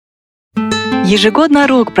Ежегодно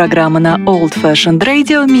рок-программа на Old Fashioned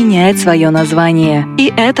Radio меняет свое название,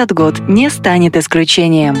 и этот год не станет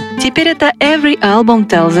исключением. Теперь это Every Album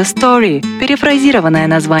Tells a Story, перефразированное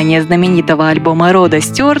название знаменитого альбома Рода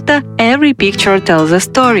Стюарта Every Picture Tells a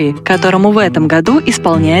Story, которому в этом году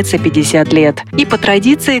исполняется 50 лет. И по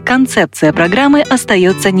традиции концепция программы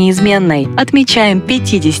остается неизменной. Отмечаем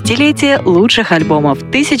 50-летие лучших альбомов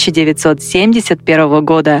 1971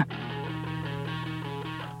 года.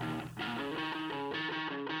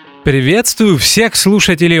 Приветствую всех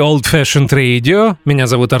слушателей Old Fashioned Radio. Меня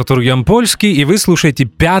зовут Артур Ямпольский, и вы слушаете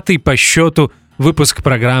 5-й по счету выпуск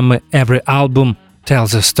программы Every Album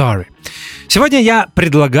Tells a Story. Сегодня я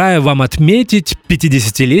предлагаю вам отметить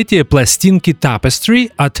 50-летие пластинки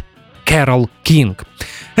Tapestry от Carole King.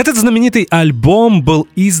 Этот знаменитый альбом был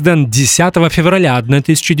издан 10 февраля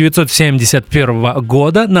 1971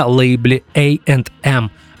 года на лейбле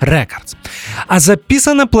A&M Records. А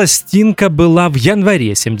записана пластинка была в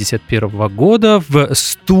январе 1971 года в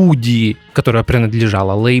студии, которая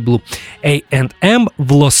принадлежала лейблу A&M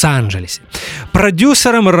в Лос-Анджелесе.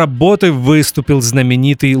 Продюсером работы выступил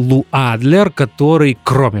знаменитый Лу Адлер, который,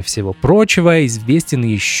 кроме всего прочего, известен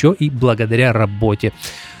еще и благодаря работе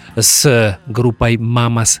с группой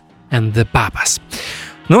Mamas and the Papas.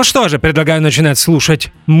 Ну что же, предлагаю начинать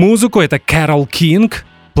слушать музыку. Это Carole King,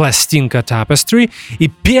 пластинка Tapestry, и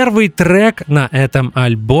первый трек на этом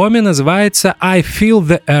альбоме называется I Feel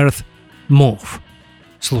the Earth Move.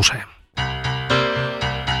 Слушаем.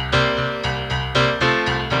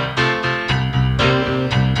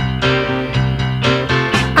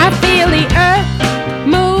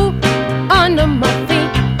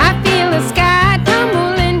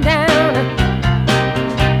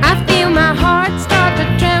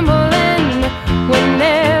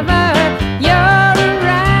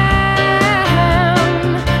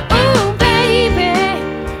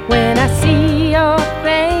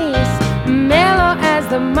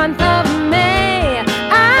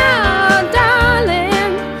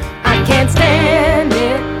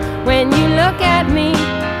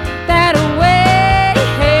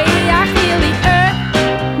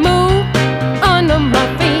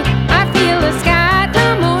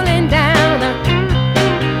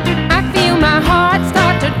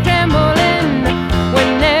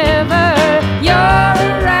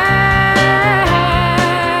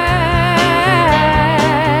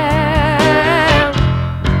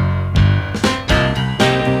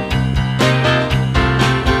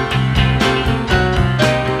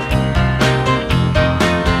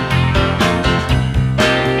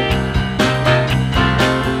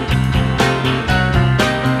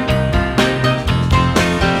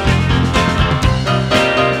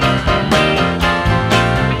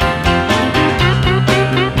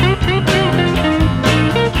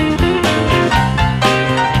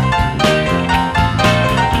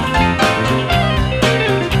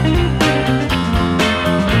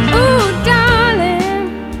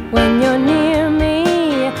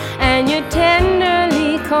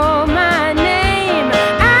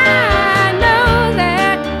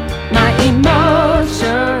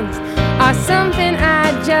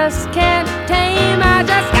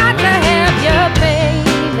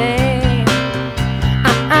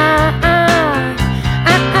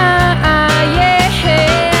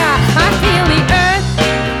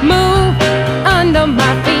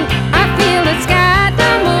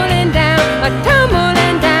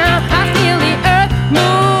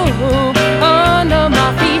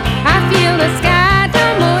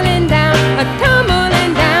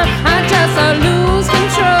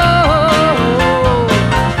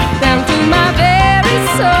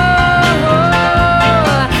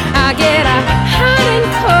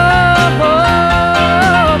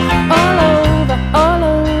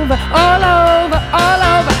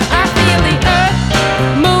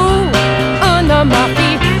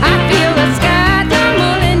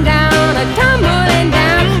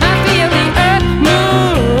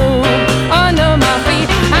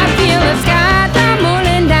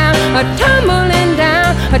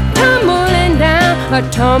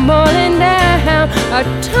 Tumbling down, a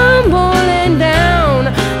tumbling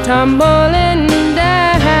down, tumbling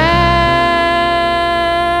down.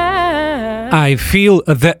 I Feel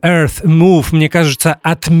the Earth Move. Мне кажется,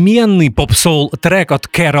 отменный поп-соул трек от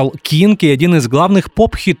Carole King и один из главных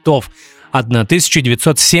поп-хитов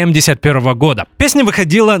 1971 года. Песня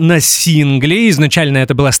выходила на сингле, изначально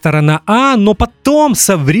это была сторона А, но потом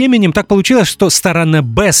со временем так получилось, что сторона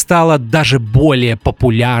Б стала даже более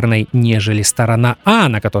популярной, нежели сторона А,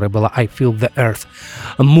 на которой была I Feel the Earth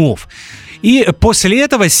Move. И после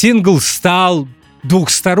этого сингл стал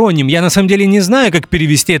двухсторонним. Я на самом деле не знаю, как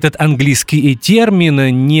перевести этот английский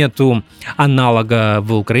термин, нету аналога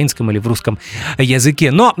в украинском или в русском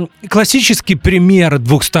языке. Но классический пример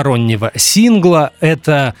двухстороннего сингла —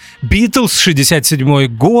 это Beatles, 67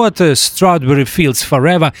 год, Strawberry Fields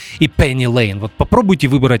Forever и Penny Lane. Вот попробуйте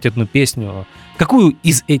выбрать одну песню. Какую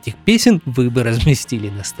из этих песен вы бы разместили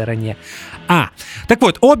на стороне А? Так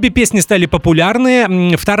вот, обе песни стали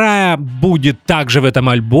популярны. Вторая будет также в этом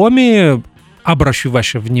альбоме. Обращу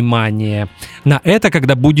ваше внимание на это,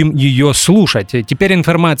 когда будем ее слушать. Теперь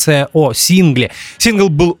информация о сингле. Сингл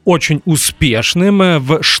был очень успешным.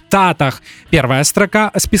 В Штатах первая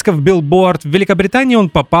строка списков Billboard. В Великобритании он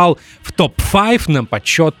попал в топ-5 на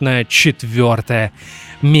почетное 4-е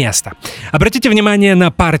место. Обратите внимание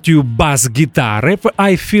на партию бас-гитары в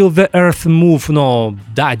I Feel the Earth Move. Но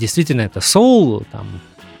да, действительно, это соул. Там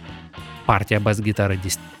партия бас-гитары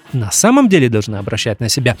на самом деле должна обращать на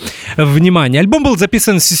себя внимание. Альбом был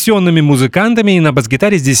записан с сессионными музыкантами, и на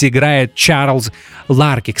бас-гитаре здесь играет Чарльз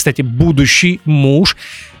Ларки, кстати, будущий муж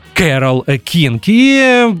Кэрол Кинг.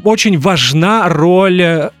 И очень важна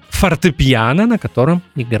роль фортепиано, на котором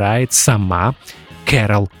играет сама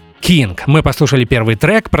Кэрол Кинг. Мы послушали первый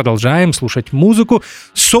трек, продолжаем слушать музыку.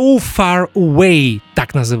 So Far Away,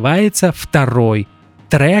 так называется второй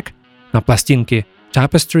трек на пластинке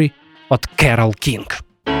Tapestry от Кэрол Кинг.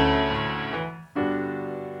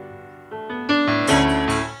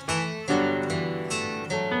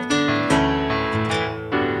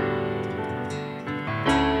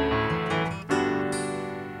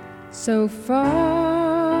 So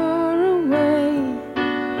far away,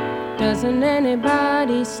 doesn't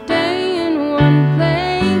anybody stay in one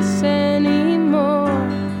place anymore?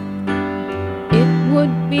 It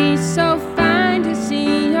would be so fine to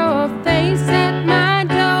see your face at my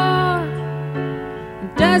door.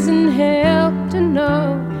 It doesn't help to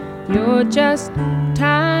know you're just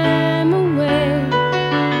time away.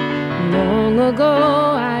 Long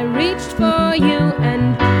ago I reached for you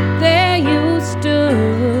and there you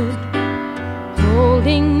stood.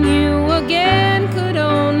 Holding you again could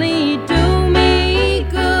only do me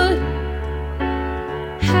good.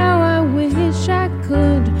 How I wish I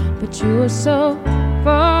could, but you're so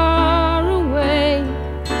far away.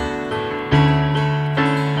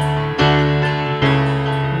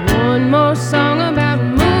 One more song about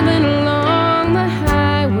moving along the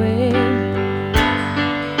highway.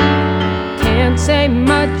 Can't say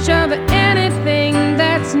much of anything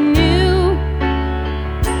that's new.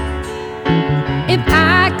 If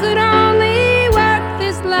I could only work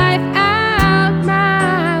this life out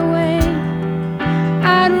my way,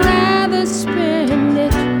 I'd rather spend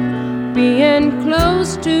it being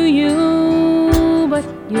close to you, but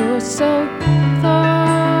you're so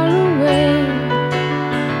far away.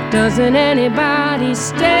 Doesn't anybody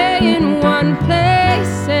stay in one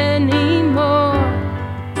place anymore?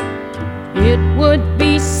 It would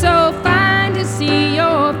be so fine to see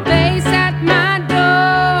your face at my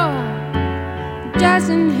door.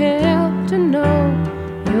 Doesn't help to know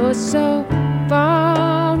you're so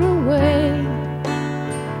far away.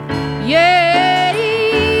 Yeah,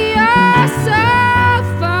 you're so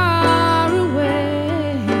far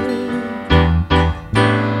away.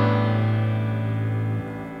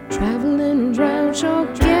 Traveling around sure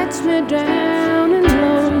gets me down and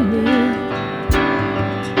lonely.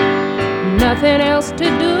 Nothing else to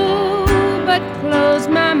do but close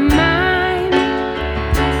my mind.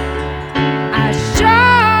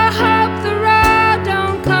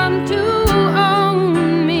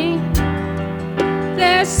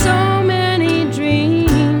 So many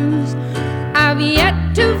dreams I've yet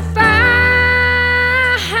to find,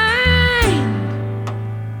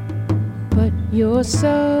 but you're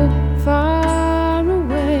so far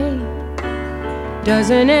away.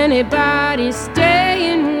 Doesn't anybody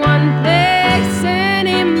stay in one place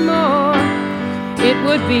anymore? It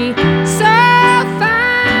would be so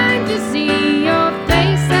fine to see your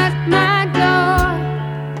face at my door,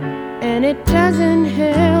 and it doesn't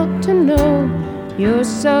help to know you're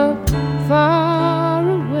so far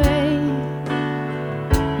away.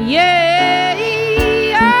 Yeah,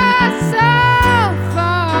 you're so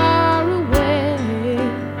far away.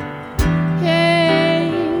 Yeah,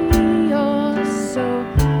 you're so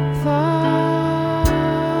far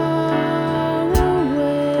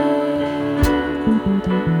away.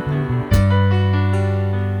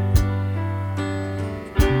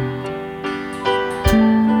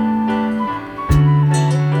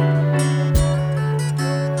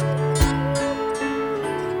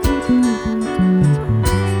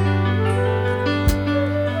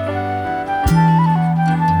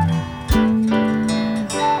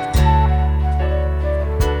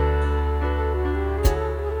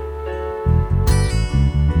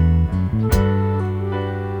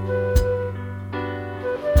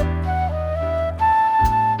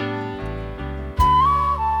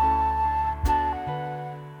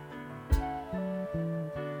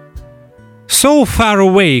 So Far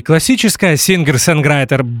Away, классическая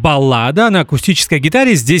сингер-сонграйтер баллада на акустической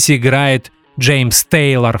гитаре. Здесь играет Джеймс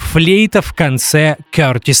Тейлор, флейта в конце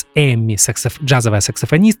Кертис Эмми, джазовая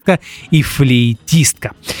саксофонистка и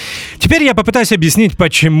флейтистка. Теперь я попытаюсь объяснить,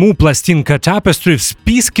 почему пластинка Tapestry в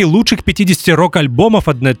списке лучших 50 рок-альбомов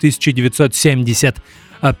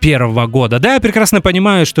 1971 года. Да, я прекрасно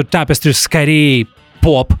понимаю, что Tapestry скорее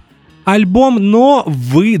поп-альбом, но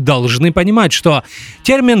вы должны понимать, что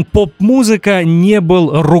термин «поп-музыка» не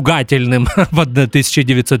был ругательным в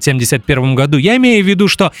 1971 году. Я имею в виду,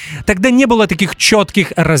 что тогда не было таких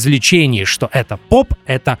четких различений, что это поп,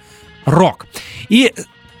 это рок. И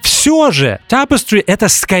все же Tapestry — это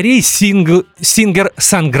скорее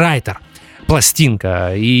сингер-сонграйтер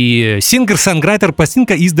пластинка. И сингер-сонграйтер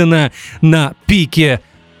пластинка издана на пике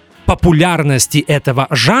популярности этого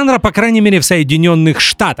жанра, по крайней мере, в Соединенных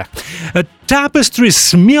Штатах. Tapestry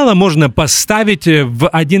смело можно поставить в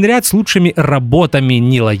один ряд с лучшими работами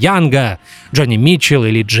Нила Янга, Джонни Митчелла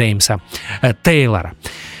или Джеймса Тейлора.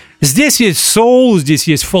 Здесь есть соул, здесь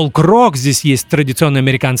есть фолк-рок, здесь есть традиционный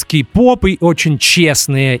американский поп и очень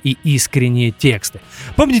честные и искренние тексты.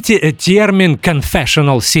 Помните термин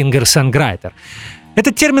 «confessional singer-songwriter»?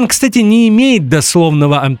 Этот термин, кстати, не имеет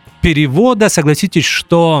дословного перевода. Согласитесь,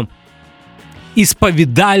 что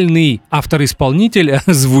исповедальный автор-исполнитель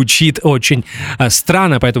звучит очень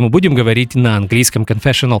странно, поэтому будем говорить на английском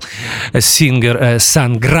confessional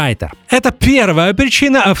singer-songwriter. Это первая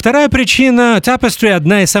причина. А вторая причина — Tapestry —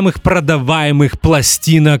 одна из самых продаваемых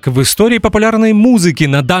пластинок в истории популярной музыки.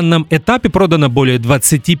 На данном этапе продано более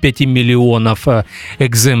 25 миллионов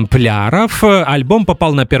экземпляров. Альбом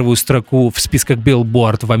попал на первую строку в списках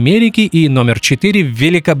Billboard в Америке и номер 4 в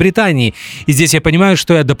Великобритании. И здесь я понимаю,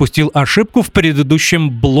 что я допустил ошибку в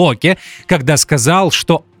предыдущем блоке, когда сказал,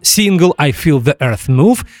 что сингл «I Feel the Earth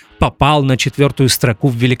Move» попал на 4-ю строку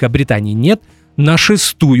в Великобритании. Нет, на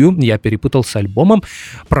 6-ю. Я перепутал с альбомом.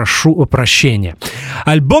 Прошу прощения.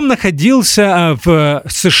 Альбом находился в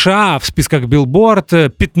США в списках Billboard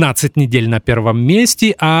 15 недель на первом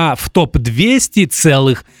месте, а в топ-200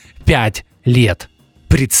 целых 5 лет.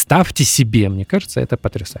 Представьте себе, мне кажется, это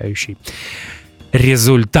потрясающий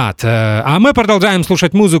результат. А мы продолжаем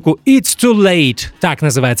слушать музыку «It's Too Late». Так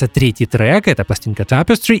называется третий трек. Это пластинка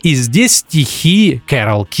Tapestry. И здесь стихи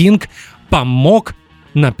Кэрол Кинг помог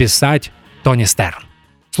написать Тони Стерн.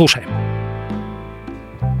 Слушаем.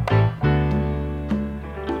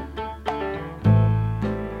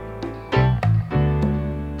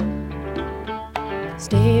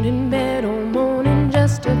 Stayed in bed all morning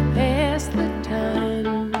just to pass the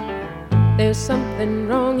time. There's something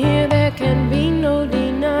wrong here, there can be no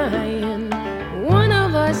denying. One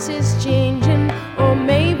of us is changing, or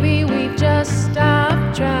maybe we've just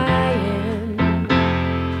stopped trying.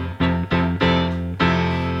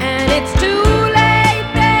 And it's too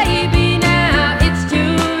late, baby, now it's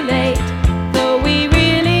too late. Though we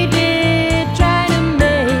really did try to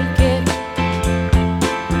make it.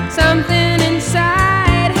 Something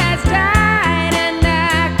inside has died, and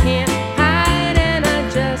I can't hide, and I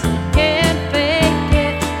just can't fake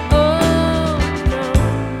it. Oh, no,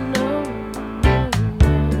 no, no,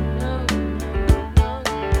 no, no.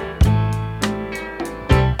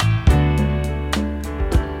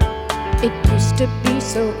 It used to be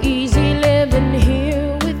so easy living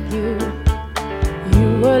here with you.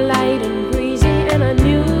 You were light and breezy, and I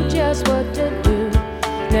knew just what to do.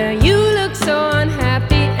 Now you look so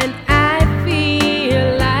unhappy, and I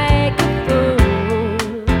feel like a fool.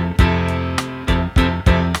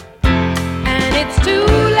 And it's too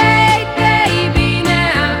late, baby,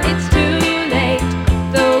 now it's too late.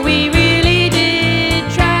 Though we really did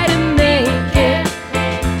try to make it.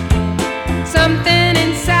 Something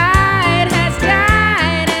inside has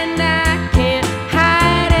died, and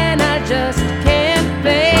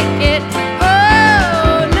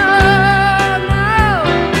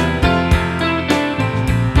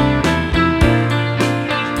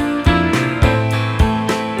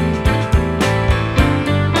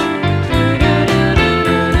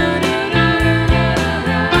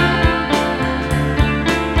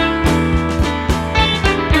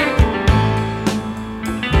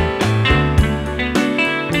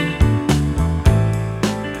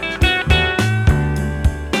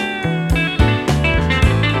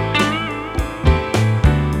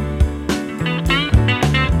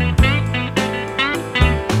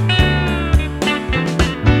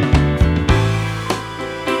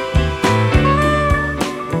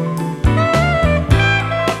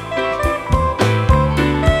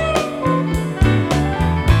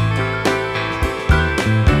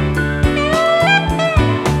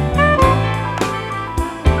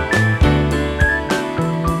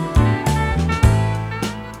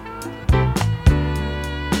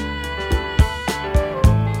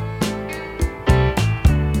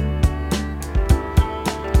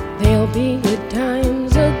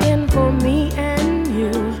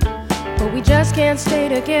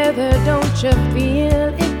together, don't you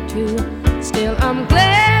feel it too? Still, I'm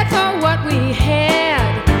glad for what we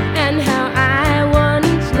had and how I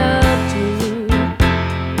once loved you.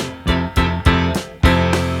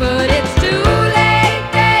 But it's too late,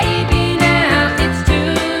 baby, now it's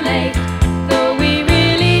too late. Though we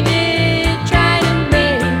really did try to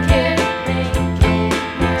make it.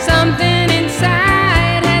 Something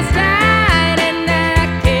inside has died and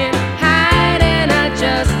I can't hide and I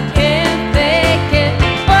just can't fake it.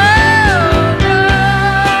 Oh, no,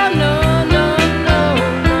 no, no, no, no.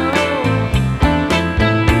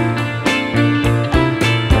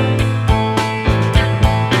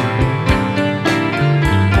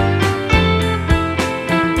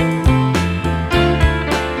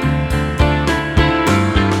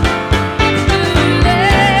 It's too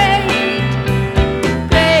late,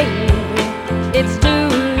 baby. It's too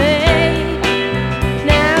late.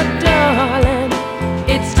 Now, darling,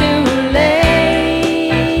 it's too late.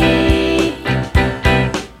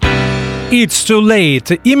 It's Too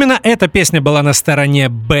Late. Именно эта песня была на стороне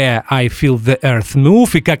Б I Feel the Earth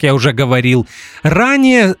Move. И, как я уже говорил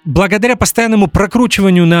ранее, благодаря постоянному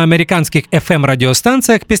прокручиванию на американских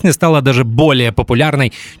FM-радиостанциях песня стала даже более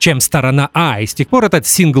популярной, чем сторона А. И с тех пор этот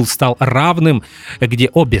сингл стал равным, где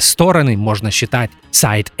обе стороны можно считать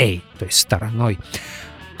Side A, то есть стороной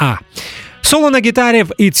А. Соло на гитаре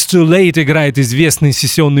в It's Too Late играет известный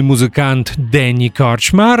сессионный музыкант Дэнни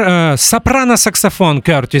Корчмар, сопрано-саксофон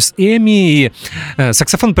Кертис Эми, и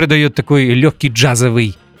саксофон придает такой легкое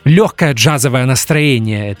джазовое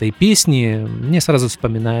настроение этой песни. Мне сразу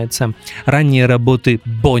вспоминаются ранние работы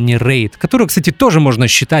Бонни Рейд, которую, кстати, тоже можно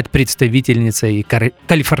считать представительницей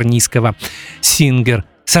калифорнийского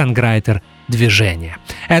сингер-санграйтер движения.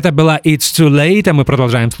 Это была It's Too Late, а мы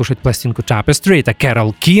продолжаем слушать пластинку Tapestry, это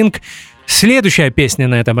Кэрол Кинг. Следующая песня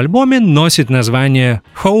на этом альбоме носит название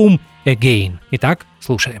Home Again. Итак,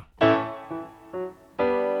 слушаем.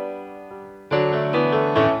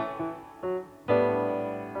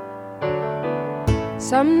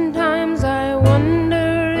 Sometimes I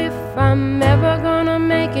wonder if I'm ever gonna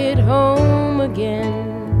make it home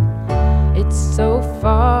again. It's so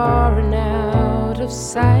far and out of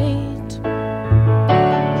sight.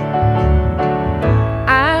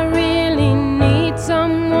 I really need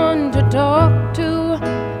someone to talk to,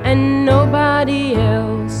 and nobody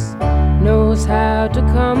else knows how to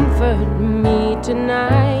comfort me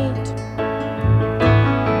tonight.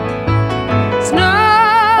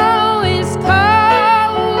 Snow is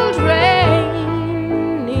cold,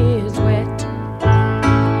 rain is wet,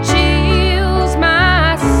 chills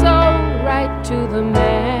my soul right to the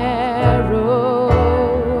marrow.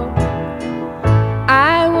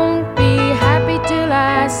 I won't be happy till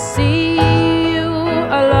I see you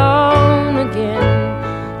alone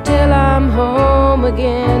again, till I'm home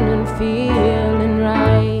again and feeling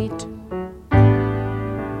right.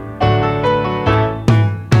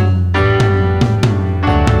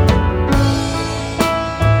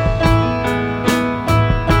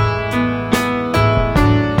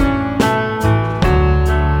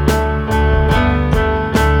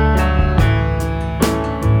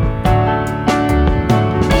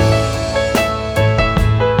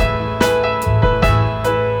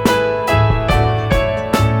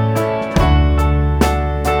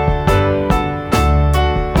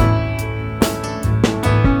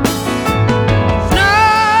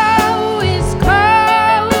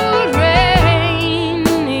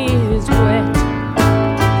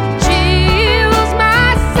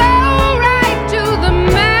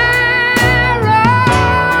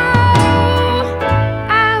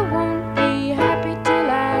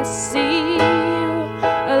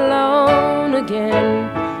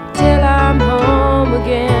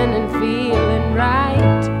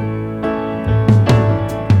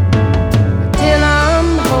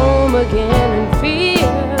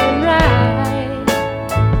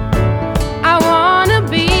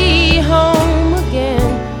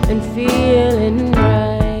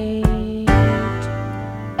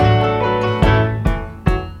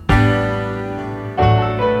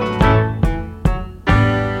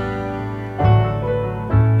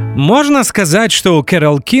 Можно сказать, что у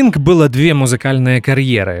Кэрол Кинг было две музыкальные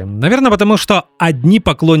карьеры. Наверное, потому что одни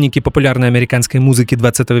поклонники популярной американской музыки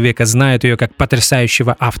 20 века знают ее как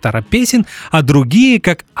потрясающего автора песен, а другие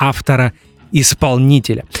как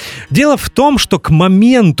автора-исполнителя. Дело в том, что к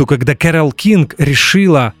моменту, когда Кэрол Кинг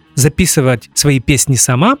решила записывать свои песни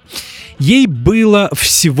сама, ей было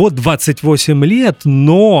всего 28 лет,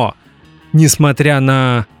 но, несмотря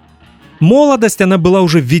на молодость, она была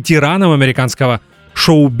уже ветераном американского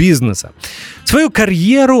шоу-бизнеса. Свою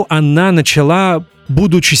карьеру она начала,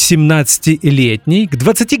 будучи 17-летней. К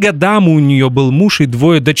 20 годам у нее был муж и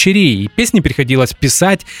 2 дочерей. И песни приходилось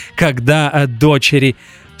писать, когда дочери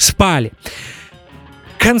спали.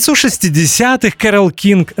 К концу 60-х Кэрол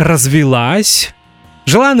Кинг развелась,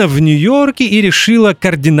 жила она в Нью-Йорке и решила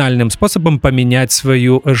кардинальным способом поменять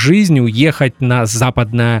свою жизнь, уехать на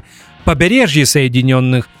западное побережье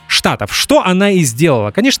Соединенных Штатов. Что она и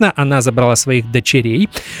сделала. Конечно, она забрала своих дочерей,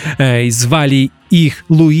 звали их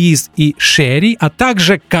Луиз и Шерри, а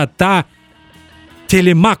также кота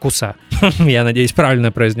Телемакуса. Я надеюсь,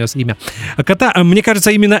 правильно произнес имя кота. Мне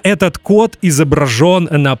кажется, именно этот кот изображен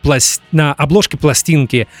на обложке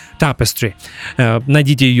пластинки Tapestry.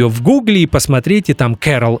 Найдите ее в Гугле и посмотрите, там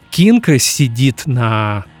Кэрол Кинг сидит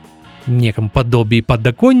на неком подобии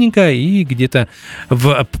подоконника, и где-то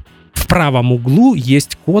в правом углу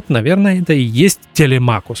есть кот, наверное, это и есть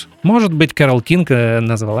Телемакус. Может быть, Кэрол Кинг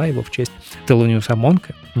назвала его в честь Телониуса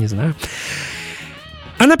Монка, не знаю.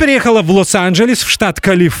 Она переехала в Лос-Анджелес, в штат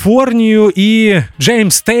Калифорнию, и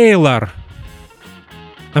Джеймс Тейлор,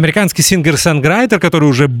 американский сингер-сонграйтер, который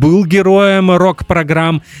уже был героем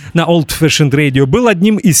рок-программ на Old Fashioned Radio, был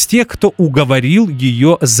одним из тех, кто уговорил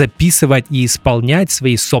ее записывать и исполнять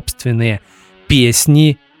свои собственные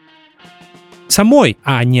песни самой,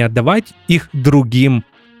 а не отдавать их другим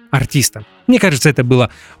артистам. Мне кажется, это было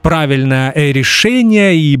правильное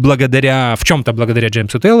решение, и в чем-то благодаря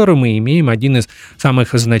Джеймсу Тейлору мы имеем один из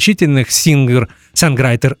самых значительных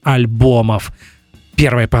сингер-сонграйтер-альбомов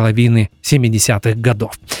первой половины 70-х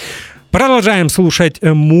годов. Продолжаем слушать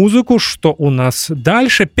музыку. Что у нас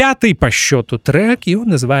дальше? 5-й по счету трек, и он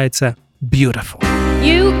называется «Beautiful».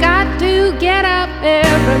 You got to get up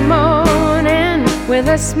every morning with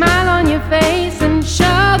a smile on your face and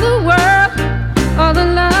show the world all the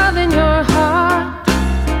love in your heart.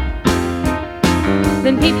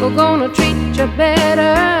 Then people gonna treat you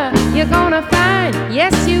better. You're gonna find,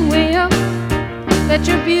 yes you will, that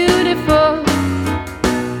you're beautiful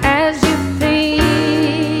as you feel.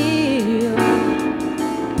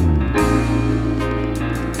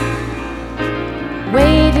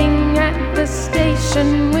 Waiting at the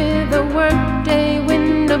station with a workday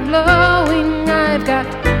window blowing, I've got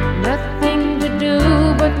nothing to do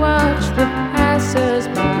but watch the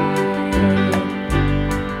passers-by.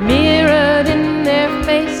 Mirrored in their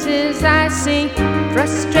faces I see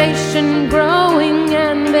frustration growing,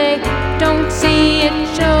 and they don't see it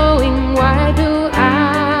showing. Why do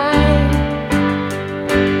I?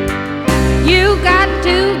 You got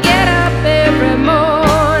to get up every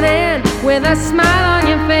morning with a smile on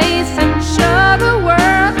your face and show the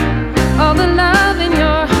world all the love in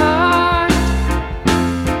your heart.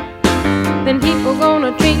 Then people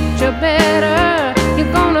gonna treat you better.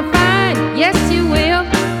 You're gonna find, yes you will,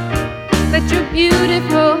 that you're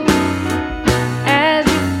beautiful as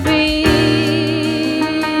you feel.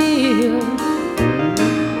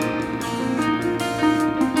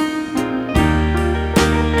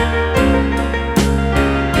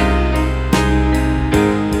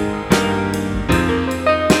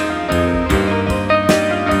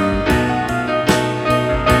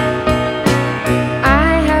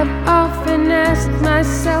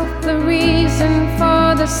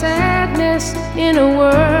 The sadness in a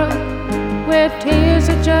world where tears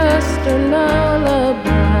are just a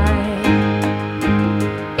lullaby.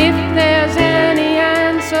 If there's any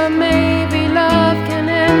answer, maybe love can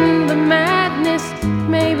end the madness.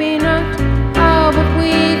 Maybe not, oh, but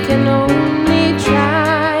we can only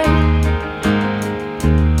try.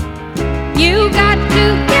 You got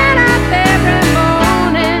to get up every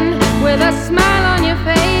morning with a smile on your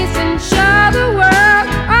face and show the world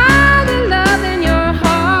all the love in your heart.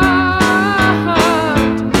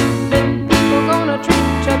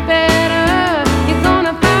 Better, you're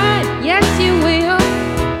gonna find, yes you will,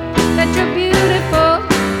 that you're beautiful.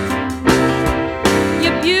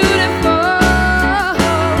 You're beautiful.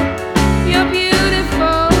 You're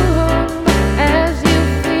beautiful as you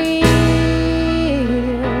feel.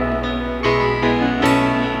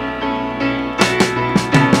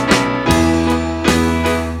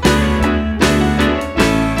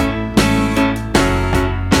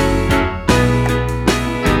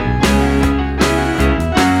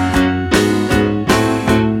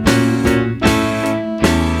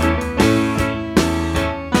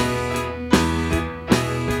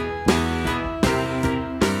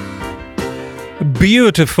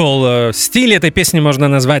 Beautiful. Стиль этой песни можно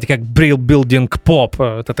назвать как Brill-Building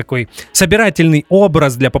Pop. Это такой собирательный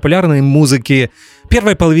образ для популярной музыки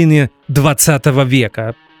первой половины 20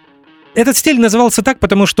 века. Этот стиль назывался так,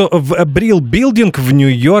 потому что в Brill Building в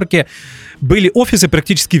Нью-Йорке были офисы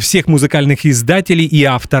практически всех музыкальных издателей и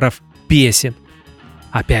авторов песен.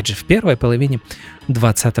 Опять же, в первой половине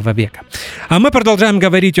 20 века. А мы продолжаем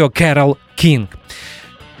говорить о Кэрол Кинг.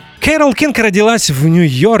 Кэрол Кинг родилась в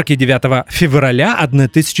Нью-Йорке 9 февраля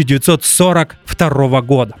 1942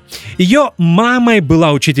 года. Ее мамой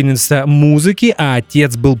была учительница музыки, а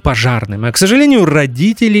отец был пожарным. А, к сожалению,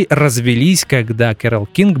 родители развелись, когда Кэрол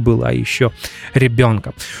Кинг была еще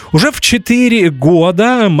ребенком. Уже в 4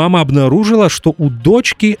 года мама обнаружила, что у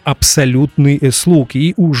дочки абсолютный слух.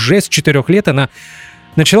 И уже с 4 лет она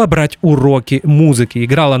начала брать уроки музыки,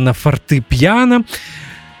 играла на фортепиано.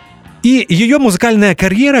 И ее музыкальная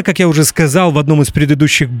карьера, как я уже сказал в одном из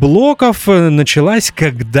предыдущих блоков, началась,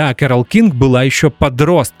 когда Кэрол Кинг была еще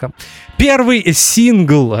подростком. Первый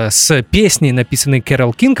сингл с песней, написанной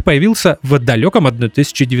Кэрол Кинг, появился в далеком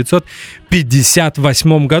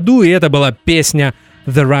 1958 году, и это была песня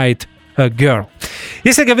 «The Right Girl».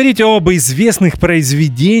 Если говорить об известных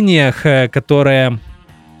произведениях, которые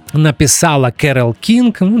написала Кэрол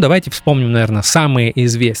Кинг, давайте вспомним, наверное, самые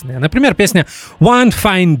известные. Например, песня One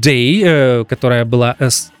Fine Day, которая была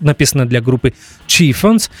написана для группы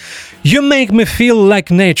Chiffons. You Make Me Feel Like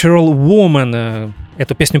Natural Woman.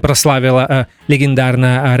 Эту песню прославила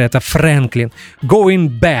легендарная Аретта Фрэнклин. Going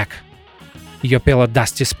Back. Ее пела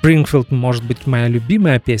Дасти Спрингфилд, может быть, моя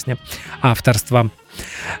любимая песня авторства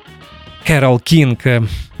Кэрол Кинг.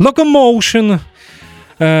 Locomotion.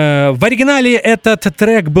 В оригинале этот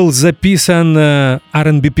трек был записан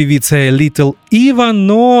R&B-певицей Little Eva,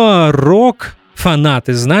 но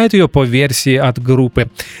рок-фанаты знают ее по версии от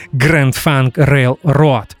группы Grand Funk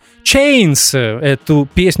Railroad. Chains, эту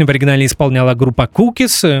песню в оригинале исполняла группа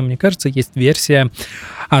Cookies, мне кажется, есть версия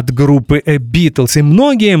от группы Beatles и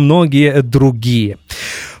многие-многие другие.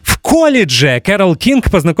 В колледже Кэрол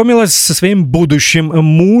Кинг познакомилась со своим будущим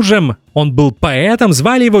мужем. Он был поэтом,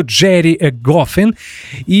 звали его Джерри Гоффин,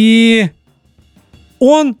 и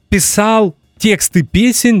он писал тексты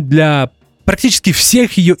песен для практически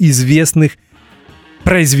всех ее известных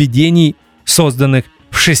произведений, созданных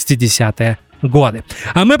в 60-е годы.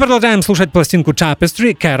 А мы продолжаем слушать пластинку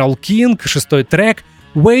Tapestry, Кэрол Кинг, 6-й трек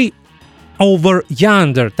Way Over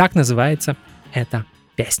Yonder. Так называется эта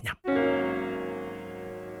песня.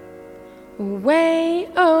 Way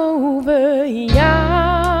over yonder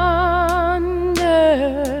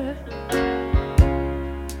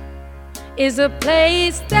is a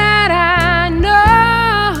place that I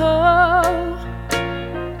know,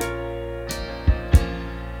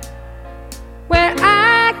 where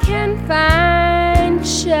I can find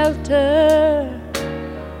shelter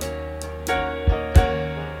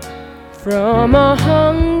from a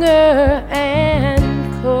hunger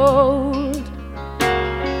and cold.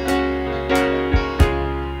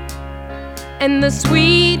 And the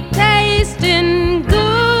sweet taste in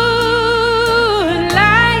good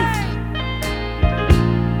life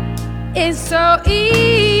is so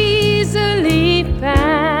easily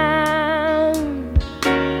found.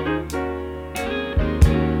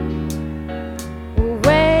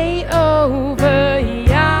 Way over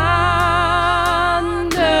yonder,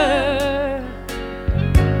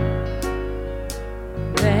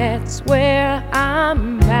 that's where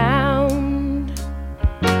I'm bound.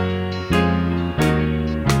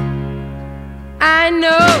 I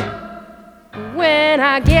know when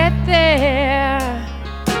I get there,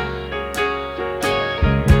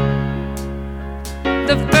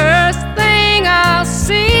 the first thing I'll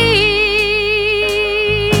see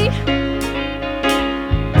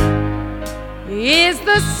is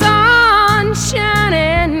the sun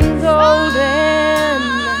shining golden,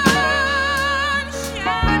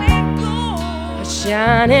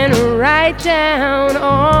 shining right down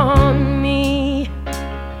on me.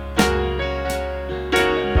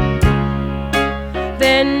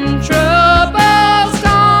 Then trouble's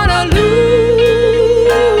gonna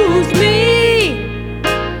lose me,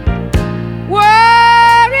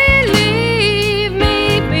 worry leave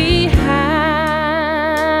me behind,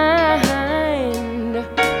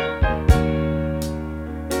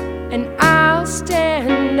 and I'll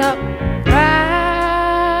stand up proudly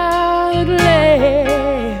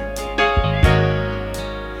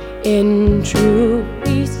in true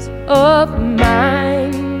peace of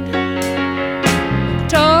mind.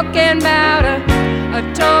 Talking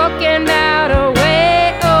about a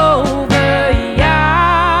way over yonder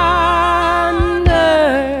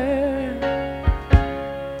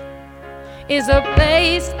is a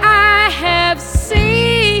place I have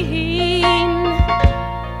seen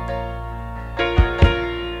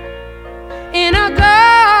in a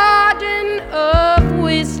garden of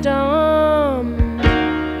wisdom.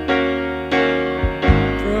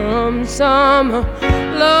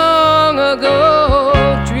 go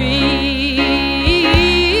tree.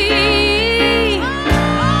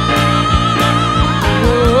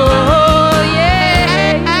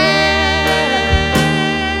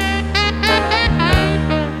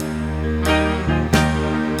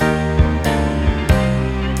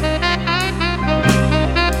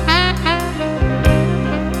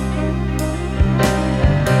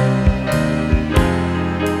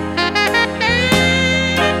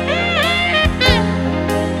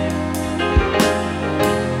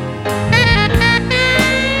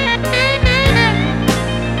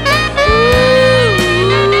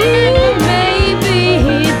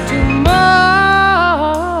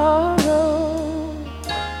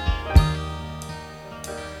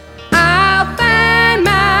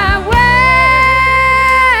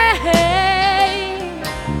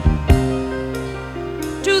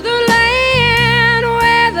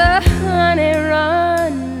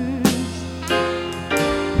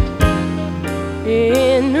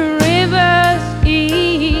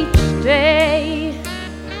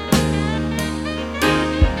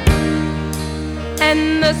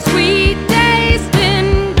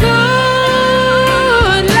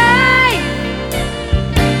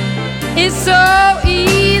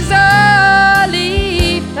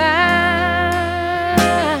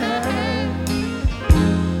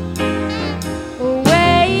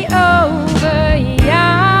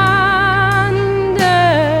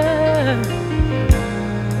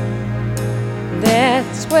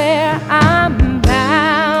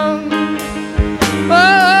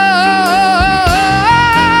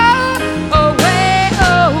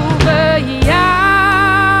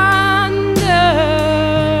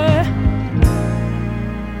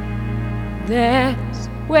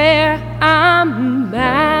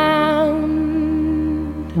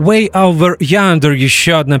 Way Over Yonder —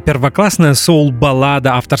 еще одна первоклассная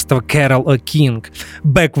соул-баллада авторства Кэрол Кинг.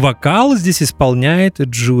 Бэк-вокал здесь исполняет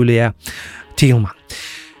Джулия Тилман.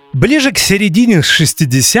 Ближе к середине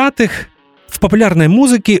 60-х в популярной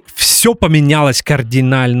музыке все поменялось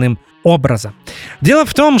кардинальным образом. Дело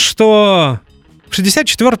в том, что в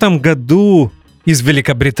 1964 году из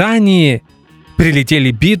Великобритании прилетели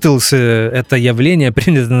Битлз. Это явление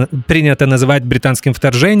принято называть британским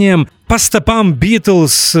вторжением. По стопам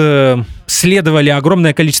Битлз следовали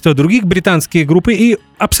огромное количество других британских групп, и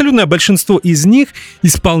абсолютное большинство из них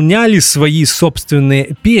исполняли свои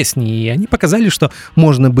собственные песни. И они показали, что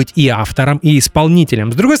можно быть и автором, и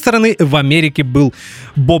исполнителем. С другой стороны, в Америке был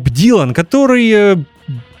Боб Дилан, который,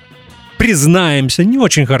 признаемся, не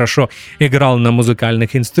очень хорошо играл на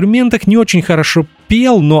музыкальных инструментах, не очень хорошо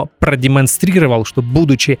пел, но продемонстрировал, что,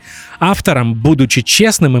 будучи автором, будучи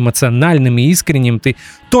честным, эмоциональным и искренним, ты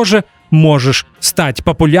тоже можешь стать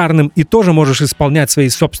популярным и тоже можешь исполнять свои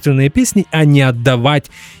собственные песни, а не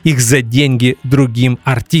отдавать их за деньги другим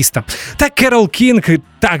артистам. Так Кэрол Кинг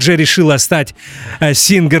также решила стать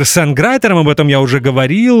сингер-сонграйтером, об этом я уже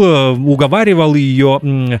говорил, уговаривал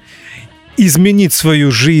ее изменить свою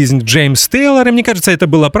жизнь Джеймс Тейлор, и мне кажется, это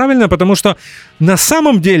было правильно, потому что на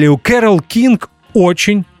самом деле у Кэрол Кинг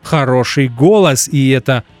очень хороший голос, и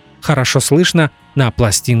это хорошо слышно на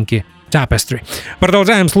пластинке Tapestry.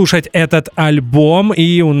 Продолжаем слушать этот альбом,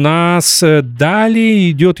 и у нас далее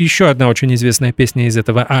идет еще одна очень известная песня из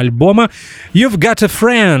этого альбома. You've Got a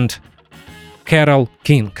Friend, Кэрол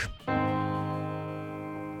Кинг.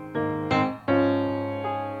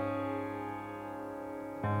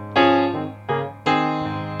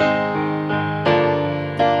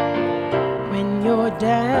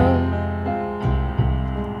 Down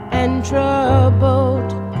and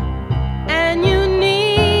troubled, and you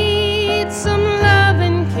need some love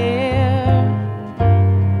and care,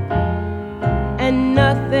 and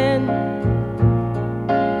nothing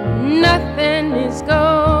is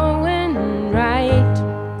going right.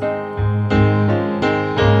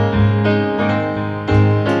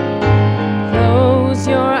 Close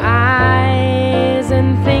your eyes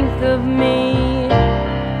and think of me,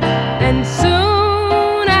 and soon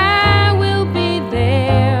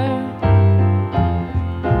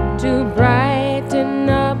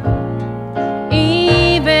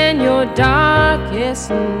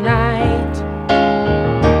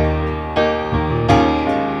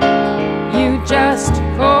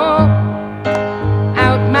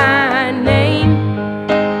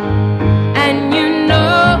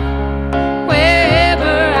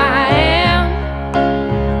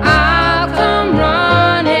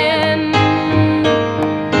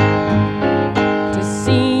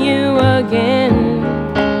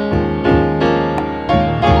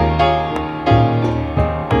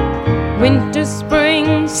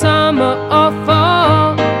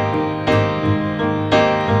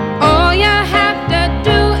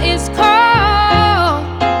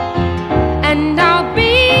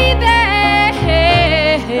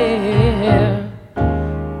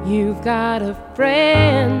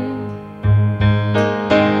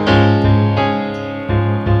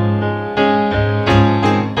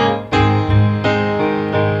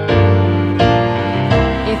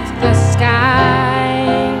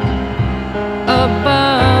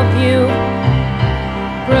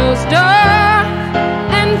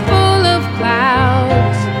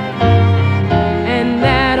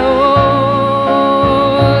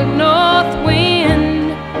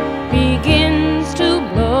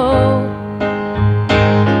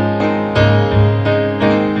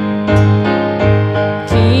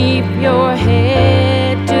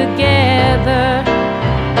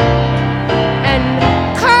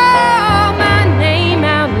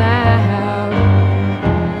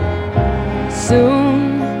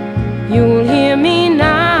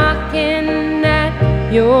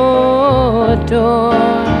door.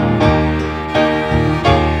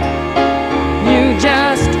 You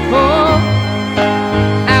just call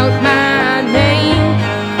out my name,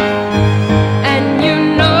 and you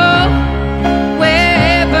know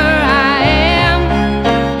wherever I am,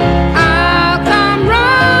 I'll come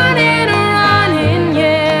running, running,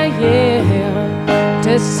 yeah, yeah,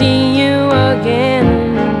 to see you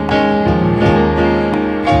again.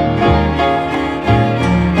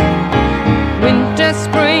 Winter,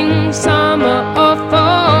 spring, summer, or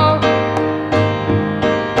fall,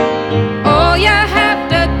 all you have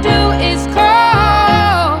to do is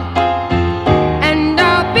call, and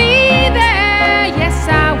I'll be there, yes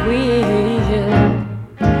I will.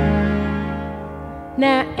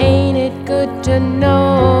 Now ain't it good to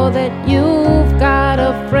know that you've got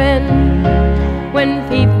a friend when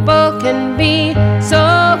people can be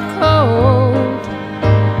so cold?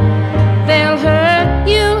 They'll hurt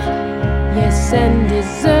you, yes, and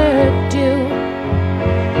desert you,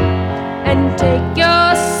 and take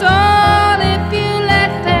your soul if you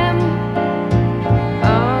let them.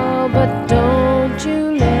 Oh, but don't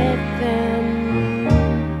you let them.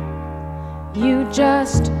 You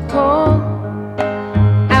just call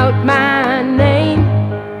out my name,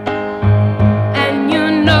 and you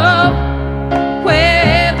know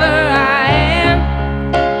wherever I am,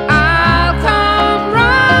 I'll come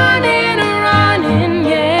running, running,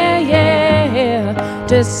 yeah, yeah,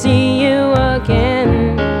 to see you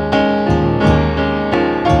again.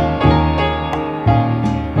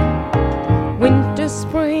 Winter,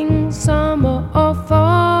 spring, summer, or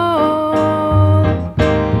fall,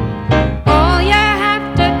 all you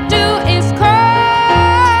have to do is call,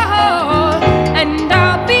 and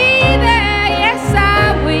I'll be there, yes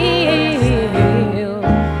I will.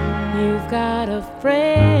 You've got a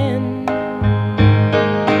friend.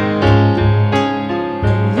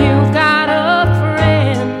 You've got a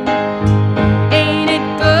friend. Ain't it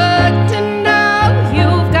good to know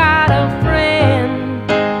you've got a friend?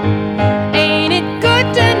 Ain't it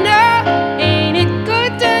good to know? Ain't it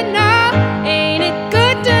good to know? Ain't it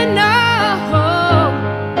good to know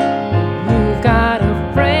you've got a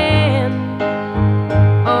friend?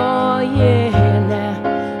 Oh yeah, now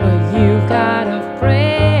you've got a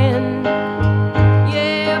friend.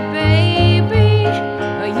 Yeah, baby,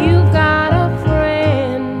 you've got a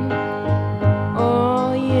friend.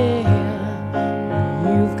 Oh yeah,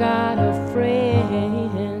 you've got a friend.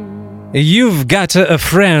 You've Got a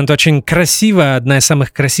Friend. Очень красивая, одна из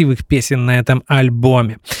самых красивых песен на этом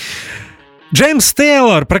альбоме. Джеймс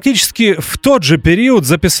Тейлор практически в тот же период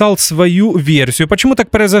записал свою версию. Почему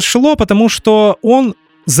так произошло? Потому что он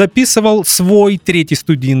записывал свой третий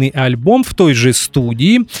студийный альбом в той же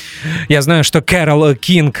студии. Я знаю, что Кэрол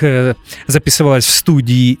Кинг записывалась в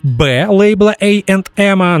студии B лейбла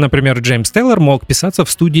A&M, а, например, Джеймс Тейлор мог писаться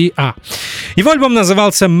в студии A. Его альбом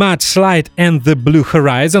назывался Mudslide and the Blue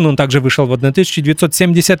Horizon, он также вышел в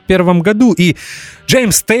 1971 году, и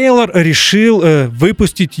Джеймс Тейлор решил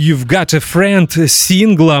выпустить You've Got a Friend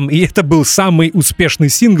синглом, и это был самый успешный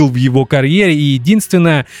сингл в его карьере и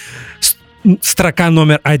единственная строка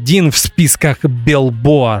номер 1 в списках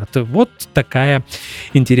Billboard. Вот такая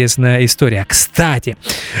интересная история. Кстати,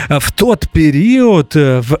 в тот период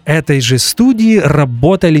в этой же студии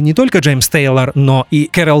работали не только Джеймс Тейлор, но и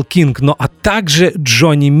Кэрол Кинг, но а также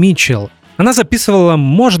Джонни Митчелл. Она записывала,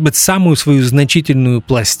 может быть, самую свою значительную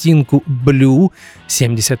пластинку Blue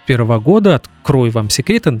 1971 года. Открою вам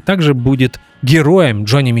секрет, он также будет героем,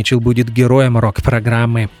 Джонни Митчелл будет героем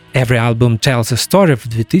рок-программы Every Album Tells a Story в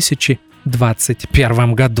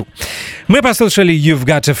 2021 году. Мы послушали You've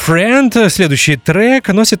Got a Friend. Следующий трек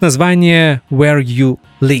носит название Where You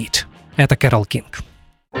Lead. Это Кэрол Кинг.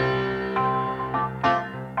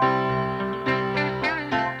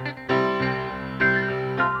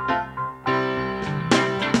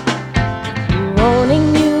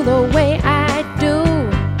 Wanting you the way I do,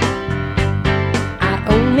 I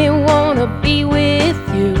only wanna be with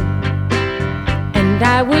you, and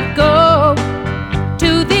I would go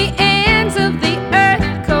to the ends of the earth,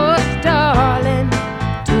 'cause darling,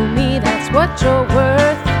 to me that's what you're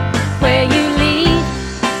worth. Where you lead,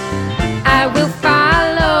 I will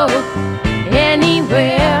follow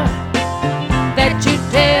anywhere that you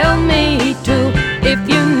tell me to. If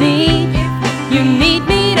you need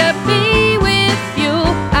me to be with you,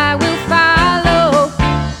 I will follow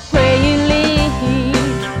where you lead.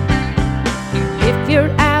 If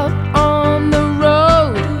you're out on the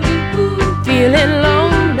road, feeling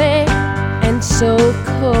lonely and so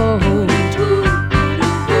cold,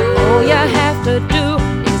 all you have to do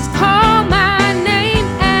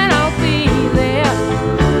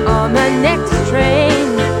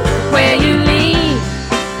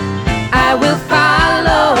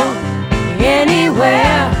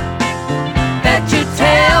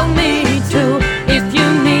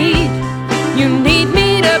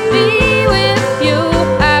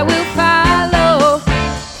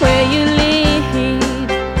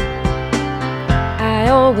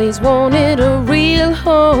always wanted a real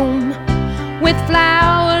home with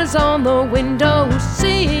flowers on the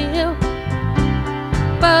windowsill.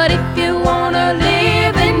 But if you wanna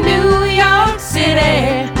live in New York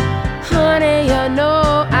City, honey, you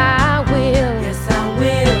know I will. Yes, I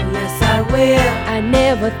will. Yes, I will. I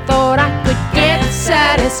never thought I could get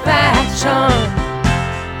satisfaction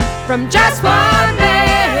from just one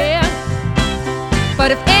man.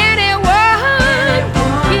 But if anyone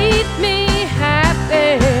can keep me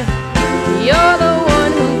happy, you're the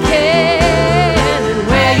one who can. And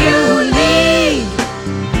where you lead,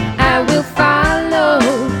 I will follow.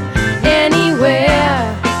 Anywhere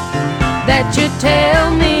that you tell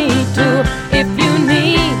me to. If you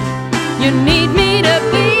need me to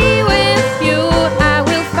be with you, I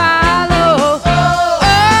will follow.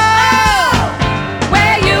 Oh,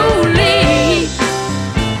 where you lead,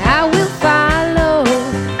 I will follow.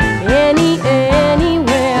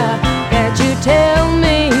 Anywhere that you tell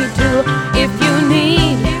me to. If you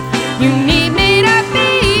need me to be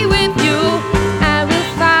with you, I will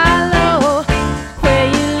follow where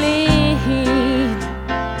you lead.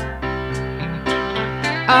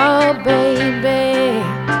 Oh, baby.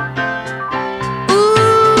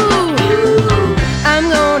 I'm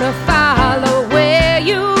gonna follow where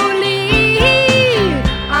you lead.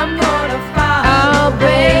 I'm gonna follow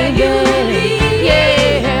where you lead.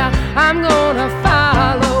 Yeah, I'm gonna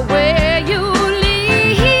follow where you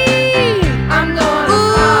lead. I'm gonna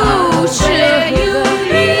follow where you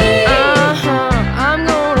lead. I'm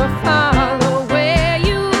gonna follow where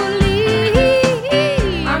you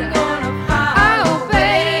lead. I'm gonna follow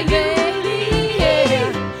where you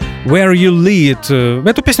lead. Where You Lead.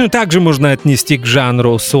 Эту песню также можно отнести к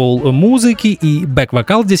жанру соул-музыки, и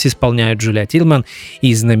бэк-вокал здесь исполняют Джулия Тилман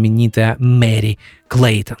и знаменитая Мэри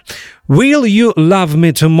Клейтон. Will You Love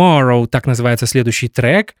Me Tomorrow? Так называется следующий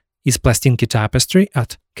трек из пластинки Tapestry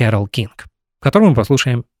от Carole King, который мы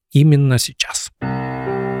послушаем именно сейчас.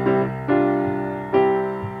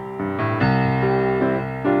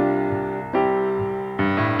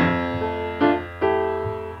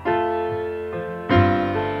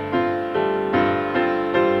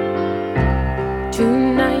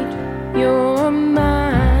 Tonight you're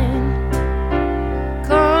mine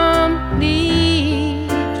completely.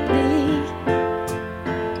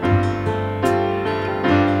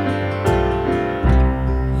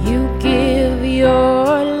 You give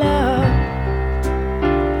your love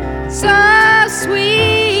so sweetly.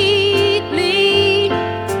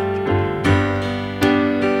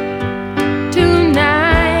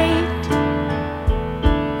 Tonight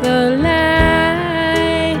the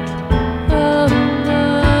light of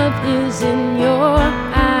love is in your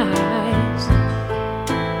eyes.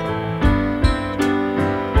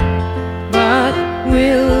 But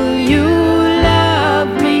will you love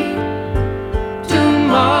me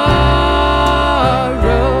tomorrow?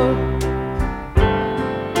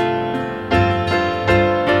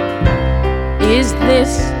 Is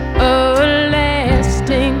this a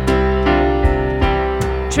lasting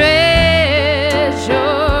treasure?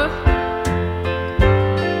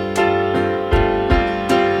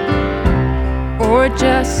 Or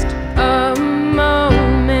just a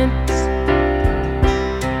moment's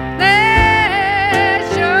pleasure?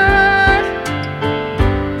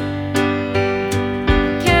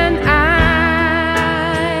 Can I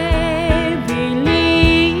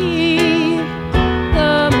believe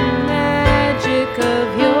the magic of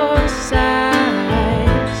your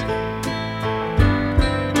sighs?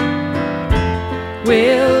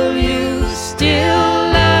 Will you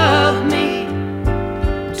still love me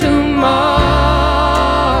tomorrow?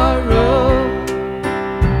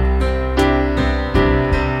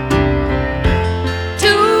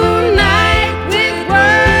 Tonight with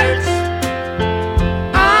words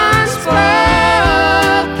unspoken,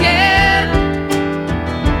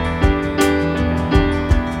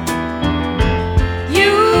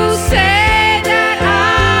 you say that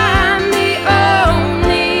I'm the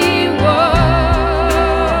only one.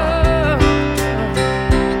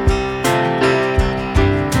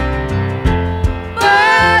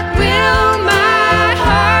 But will my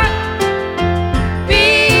heart be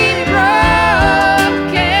broken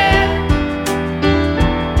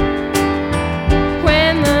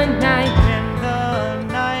when the night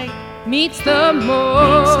meets the morning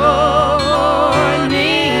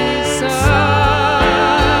sun?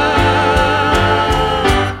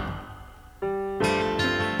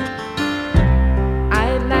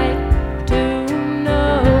 I'd like to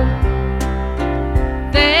know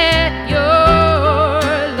that your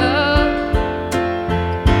love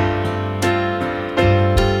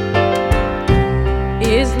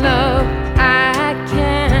is love I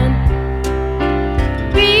can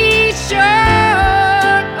be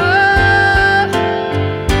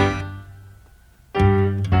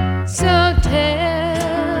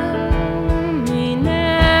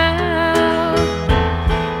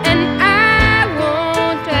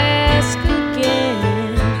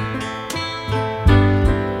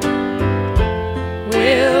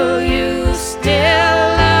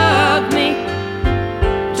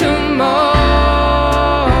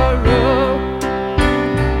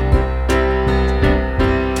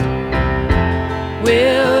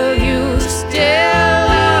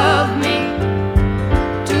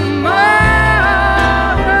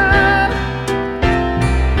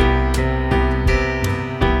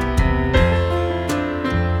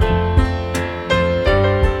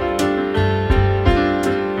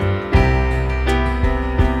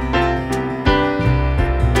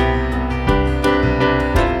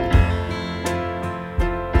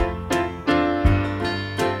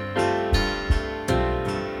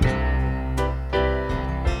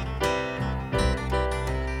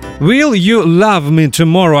Will You Love Me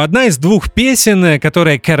Tomorrow — одна из двух песен,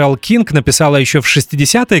 которые Кэрол Кинг написала еще в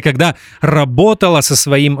 60-е, когда работала со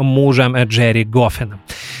своим мужем Джерри Гоффином.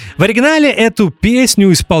 В оригинале эту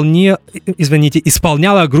песню исполняла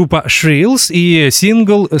группа Shrills, и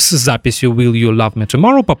сингл с записью Will You Love Me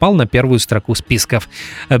Tomorrow попал на первую строку списков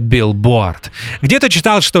Billboard. Где-то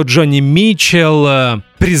читал, что Джонни Митчелл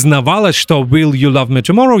признавалась, что Will You Love Me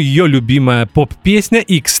Tomorrow — ее любимая поп-песня.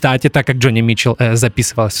 И, кстати, так как Джонни Митчелл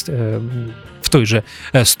записывалась в той же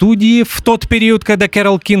студии в тот период, когда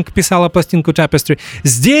Кэрол Кинг писала пластинку Tapestry,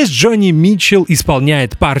 здесь Джонни Митчелл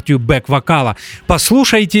исполняет партию бэк-вокала.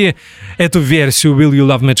 Послушайте эту версию Will You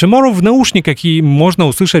Love Me Tomorrow в наушниках, и можно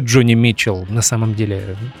услышать Джонни Митчелл. На самом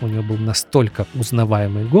деле у него был настолько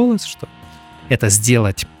узнаваемый голос, что это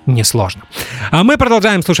сделать несложно. А мы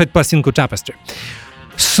продолжаем слушать пластинку Tapestry.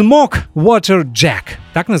 Smoke Water Jack.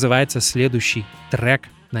 Так называется следующий трек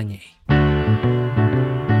на ней.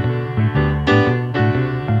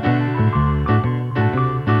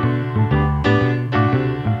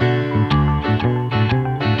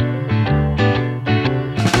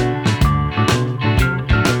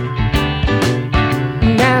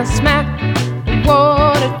 Now smack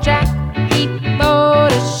water jack, he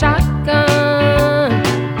bought a shotgun,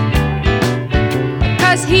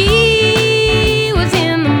 'cause he was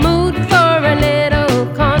in the mood for a little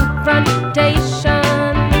confrontation.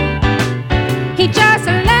 He just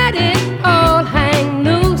let it all hang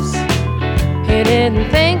loose. He didn't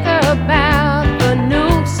think about the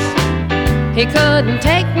noose. He couldn't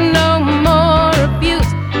take no more abuse,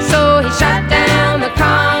 so he shot down the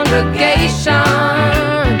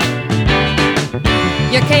congregation.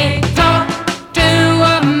 You can't talk to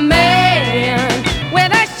a man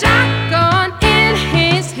with a shotgun in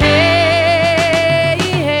his head.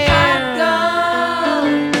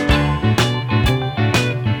 Shotgun.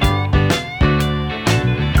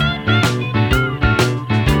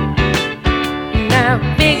 Now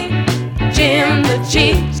Big Jim the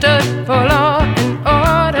Chief stood for law and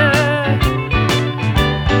order.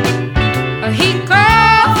 He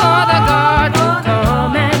called for the guard to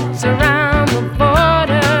come and surround the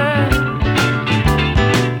border.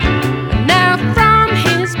 Now from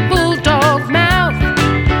his bulldog mouth,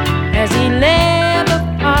 as he led the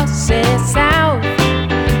posse south,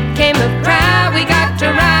 came the cry, we got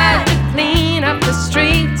to ride to clean up the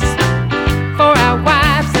streets for our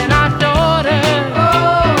wives and our daughters.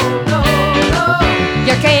 Oh, no, no.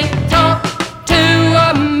 You can't talk to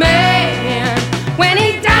a man when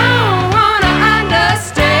he don't wanna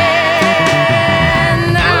understand.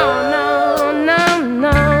 No, no, no,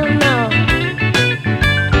 no, no.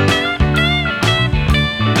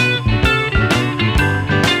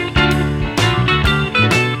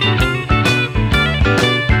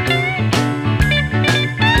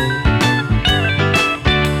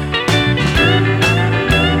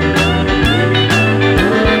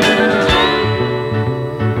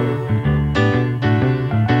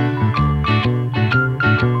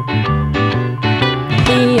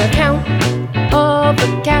 The account of the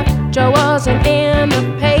capture wasn't in the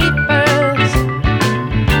papers,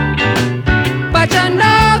 but you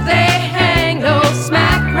know they hang those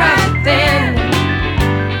smack right then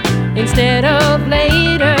instead of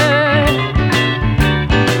later.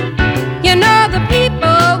 You know the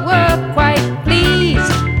people were quite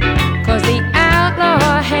pleased, 'cause the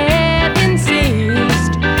outlaw had been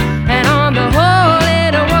seized, and on the whole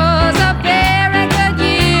it was a very good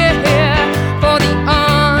year for the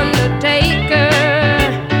undertaker.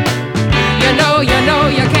 You know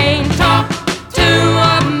you can't talk to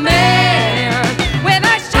a man with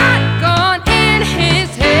a shotgun in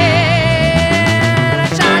his head. A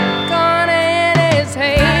shotgun in his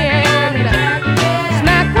hand.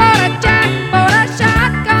 Smack water jack for a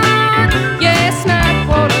shotgun. Yeah, smack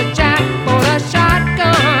water jack for a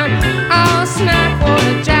shotgun. Oh, smack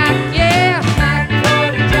water jack, yeah. Smack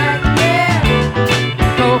water jack, yeah.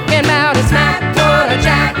 Talking about a smack water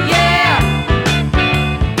jack, yeah.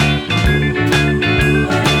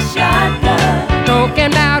 Talking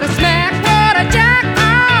about a smack water jack, oh.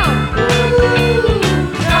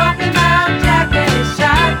 Talking about Jack and his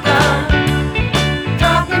shotgun.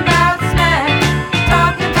 Talking about smack,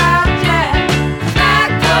 talking about Jack. Smack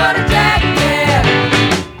water jack, yeah.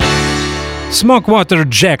 Smoke Water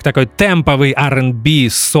Jack — такой темповый R&B,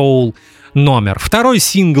 soul номер. Второй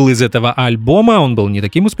сингл из этого альбома. Он был не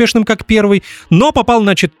таким успешным, как первый, но попал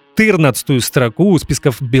на 14-ю строку у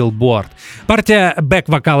списков Billboard. Партия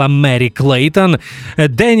бэк-вокала Мэри Клейтон,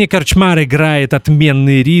 Дэнни Корчмар играет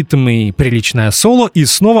отменный ритм и приличное соло, и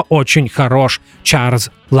снова очень хорош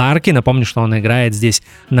Чарльз Ларки. Напомню, что он играет здесь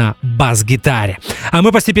на бас-гитаре. А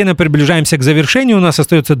мы постепенно приближаемся к завершению. У нас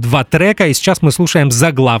остается 2 трека, и сейчас мы слушаем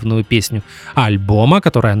заглавную песню альбома,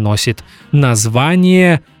 которая носит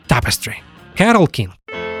название Tapestry. Carole King.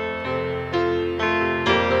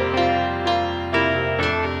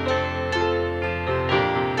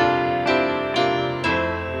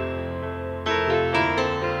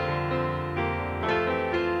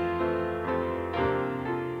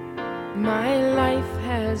 My life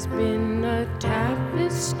has been a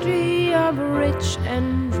tapestry of rich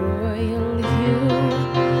and royal hue,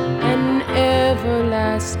 an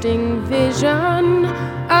everlasting vision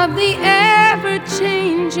of the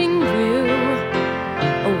ever-changing view,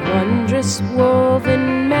 a wondrous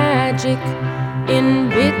woven magic in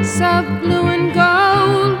bits of blue and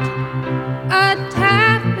gold, a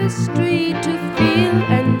tapestry to feel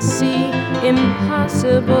and see,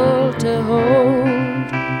 impossible to hold.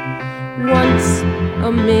 Once,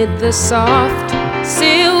 amid the soft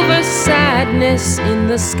silver sadness in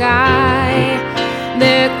the sky,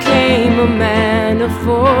 there came a man of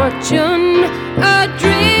fortune, a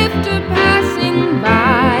drifter passing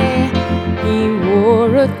by. He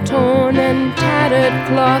wore a torn and tattered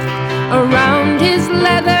cloth around his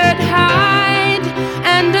leathered hide,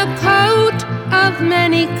 and a coat of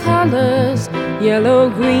many colors,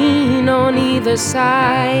 yellow-green on either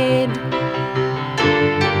side.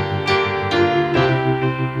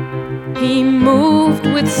 He moved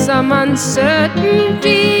with some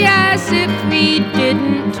uncertainty, as if he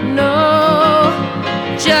didn't know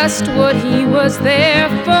just what he was there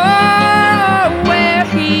for, or where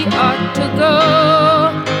he ought to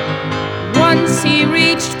go. Once he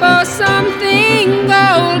reached for something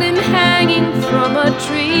golden hanging from a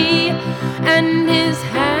tree, and his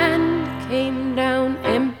hand came down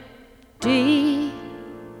empty.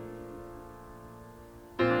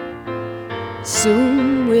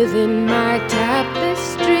 Soon within my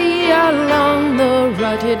tapestry along the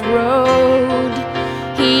rutted road,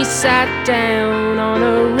 he sat down on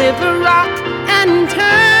a river rock and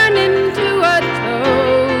turned into a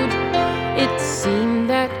toad. It seemed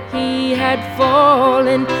that he had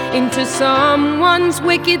fallen into someone's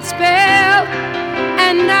wicked spell,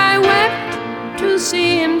 and I wept to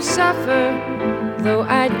see him suffer, though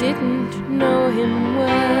I didn't know him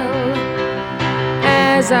well.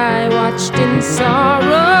 As I watched in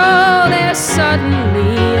sorrow, there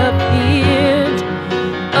suddenly appeared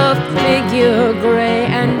a figure gray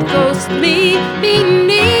and ghostly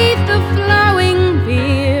beneath the flowing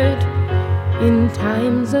beard. In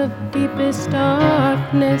times of deepest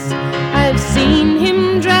darkness, I've seen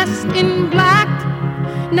him dressed in black.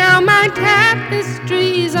 Now my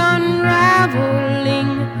tapestry's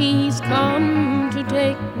unraveling. He's come to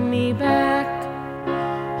take me back.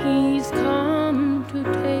 He's come to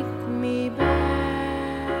take me back.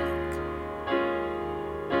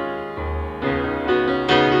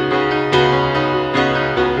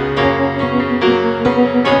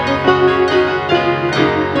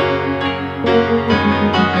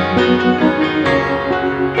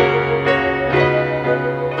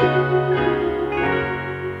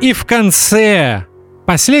 И в конце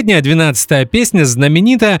последняя 12-я песня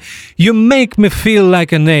знаменитая «You make me feel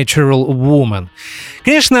like a natural woman».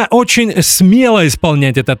 Конечно, очень смело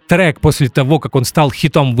исполнять этот трек после того, как он стал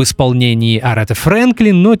хитом в исполнении Ареты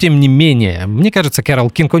Фрэнклин, но тем не менее, мне кажется, Кэрол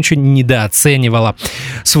Кинг очень недооценивала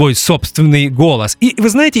свой собственный голос. И вы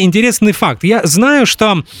знаете, интересный факт. Я знаю,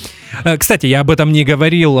 что... Кстати, я об этом не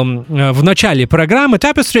говорил в начале программы.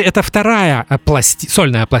 Tapestry — это вторая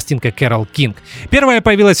сольная пластинка Кэрол Кинг. Первая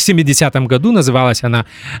появилась в 70-м году, называлась она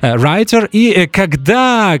 «Writer», и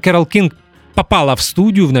когда Кэрол Кинг попала в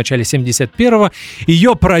студию в начале 71-го,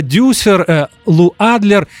 ее продюсер Лу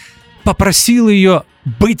Адлер попросил ее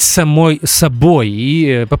быть самой собой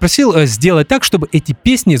и попросил сделать так, чтобы эти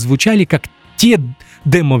песни звучали как те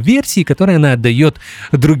демо-версии, которые она отдает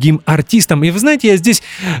другим артистам. И вы знаете, я здесь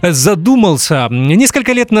задумался.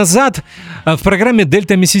 Несколько лет назад в программе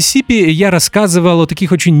 «Дельта Миссисипи» я рассказывал о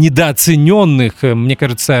таких очень недооцененных, мне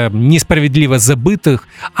кажется, несправедливо забытых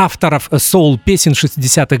авторов соул-песен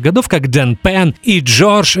 60-х годов, как Дэн Пен и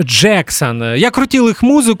Джордж Джексон. Я крутил их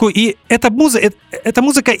музыку, и эта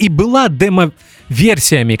музыка и была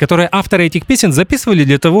демо-версиями, которые авторы этих песен записывали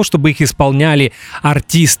для того, чтобы их исполняли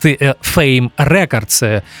артисты Fame Records,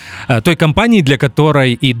 той компании, для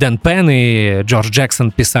которой и Дэн Пен, и Джордж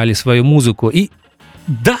Джексон писали свою музыку. И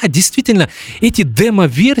да, действительно, эти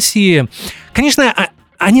демо-версии, конечно,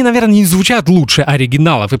 они, наверное, не звучат лучше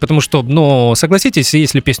оригиналов, и потому что, согласитесь,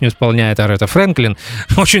 если песню исполняет Аретта Фрэнклин,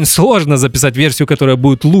 очень сложно записать версию, которая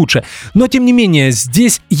будет лучше. Но, тем не менее,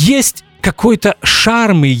 здесь есть какой-то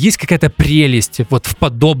шарм и есть какая-то прелесть вот в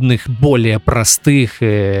подобных более простых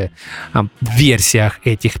версиях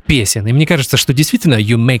этих песен. И мне кажется, что действительно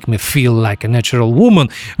 «You Make Me Feel Like a Natural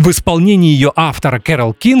Woman» в исполнении ее автора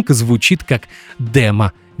Кэрол Кинг звучит как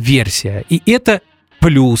демо-версия. И это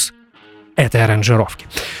плюс этой аранжировки.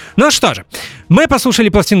 Ну что же, мы послушали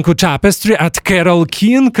пластинку Tapestry от Кэрол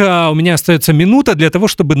Кинг. У меня остается минута для того,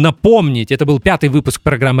 чтобы напомнить. Это был 5-й выпуск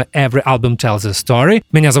программы Every Album Tells a Story.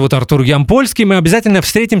 Меня зовут Артур Ямпольский. Мы обязательно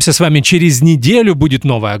встретимся с вами через неделю. Будет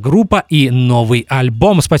новая группа и новый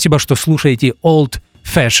альбом. Спасибо, что слушаете Old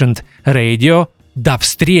Fashioned Radio. До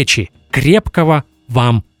встречи. Крепкого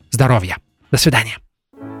вам здоровья. До свидания.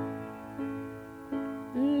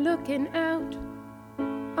 Looking out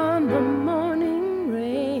on the morning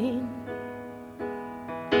rain,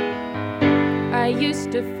 I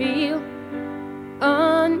used to feel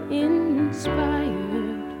uninspired,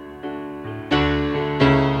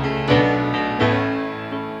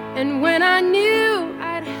 and when I knew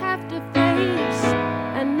I'd have to face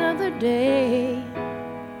another day,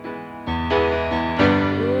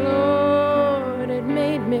 Lord, it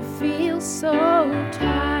made me feel so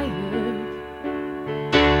tired.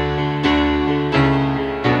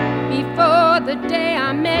 Before the day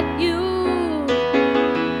I met you,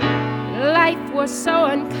 life was so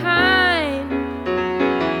unkind.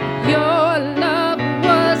 Your love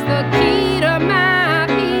was the key to my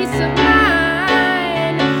peace of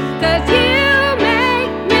mind. 'Cause you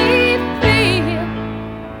make me feel,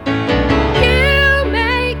 you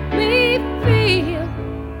make me feel,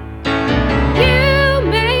 you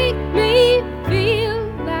make me feel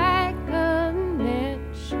like a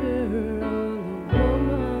natural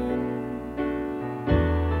woman.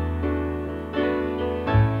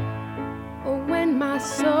 When my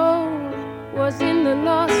soul was in the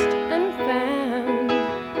lost and found,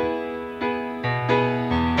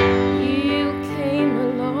 you came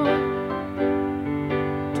along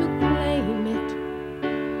to claim it.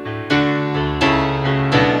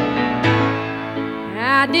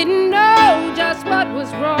 I didn't know just what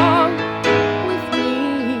was wrong with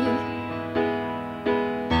me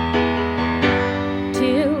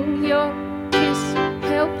till your kiss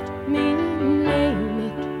helped me name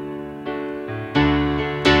it.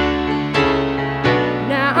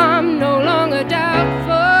 Now I'm no longer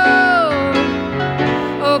doubtful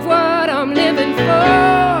of what I'm living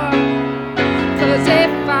for. 'Cause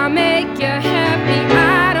if I make you happy,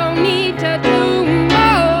 I don't need to do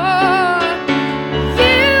more.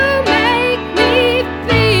 You make me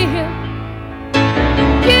feel,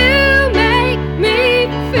 you make me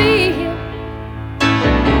feel,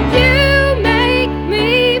 you make me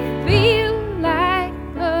feel like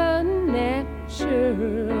a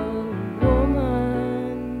natural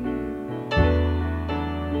woman.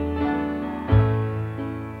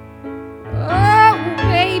 Oh,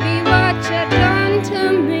 baby, what you done to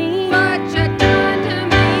me? What you done to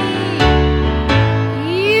me?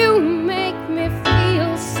 You make me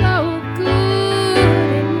feel so good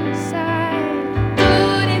inside,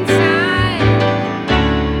 good inside.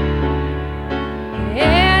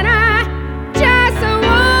 And I just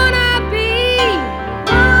wanna be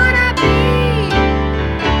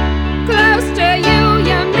close to you.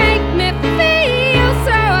 You make me feel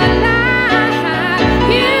so alive.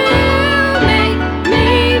 You make me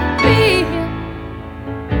feel,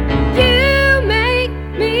 you make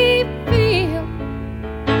me feel,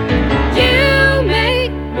 you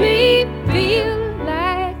make me feel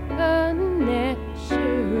like a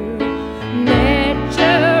natural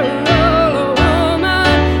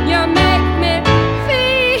woman. You make me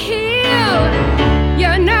feel,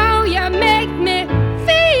 you know you make me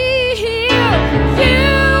feel,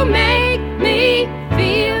 you make me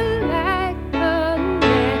feel like a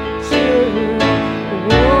natural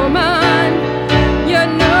woman. You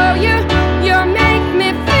know you make me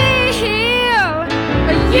feel,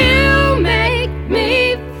 you make me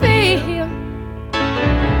feel,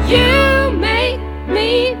 you make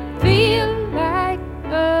me feel like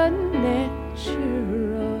a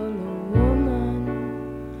natural woman,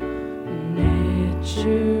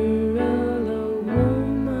 natural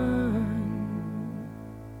woman.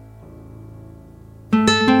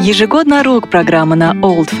 Ежегодно рок-программа на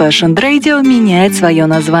Old Fashioned Radio меняет свое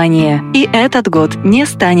название, и этот год не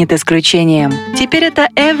станет исключением. Теперь это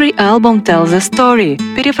Every Album Tells a Story,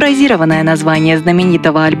 перефразированное название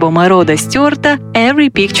знаменитого альбома Рода Стюарта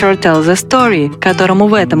Every Picture Tells a Story, которому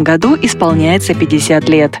в этом году исполняется 50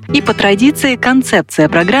 лет. И по традиции концепция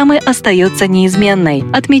программы остается неизменной.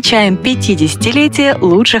 Отмечаем 50-летие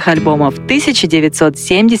лучших альбомов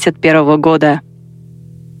 1971 года.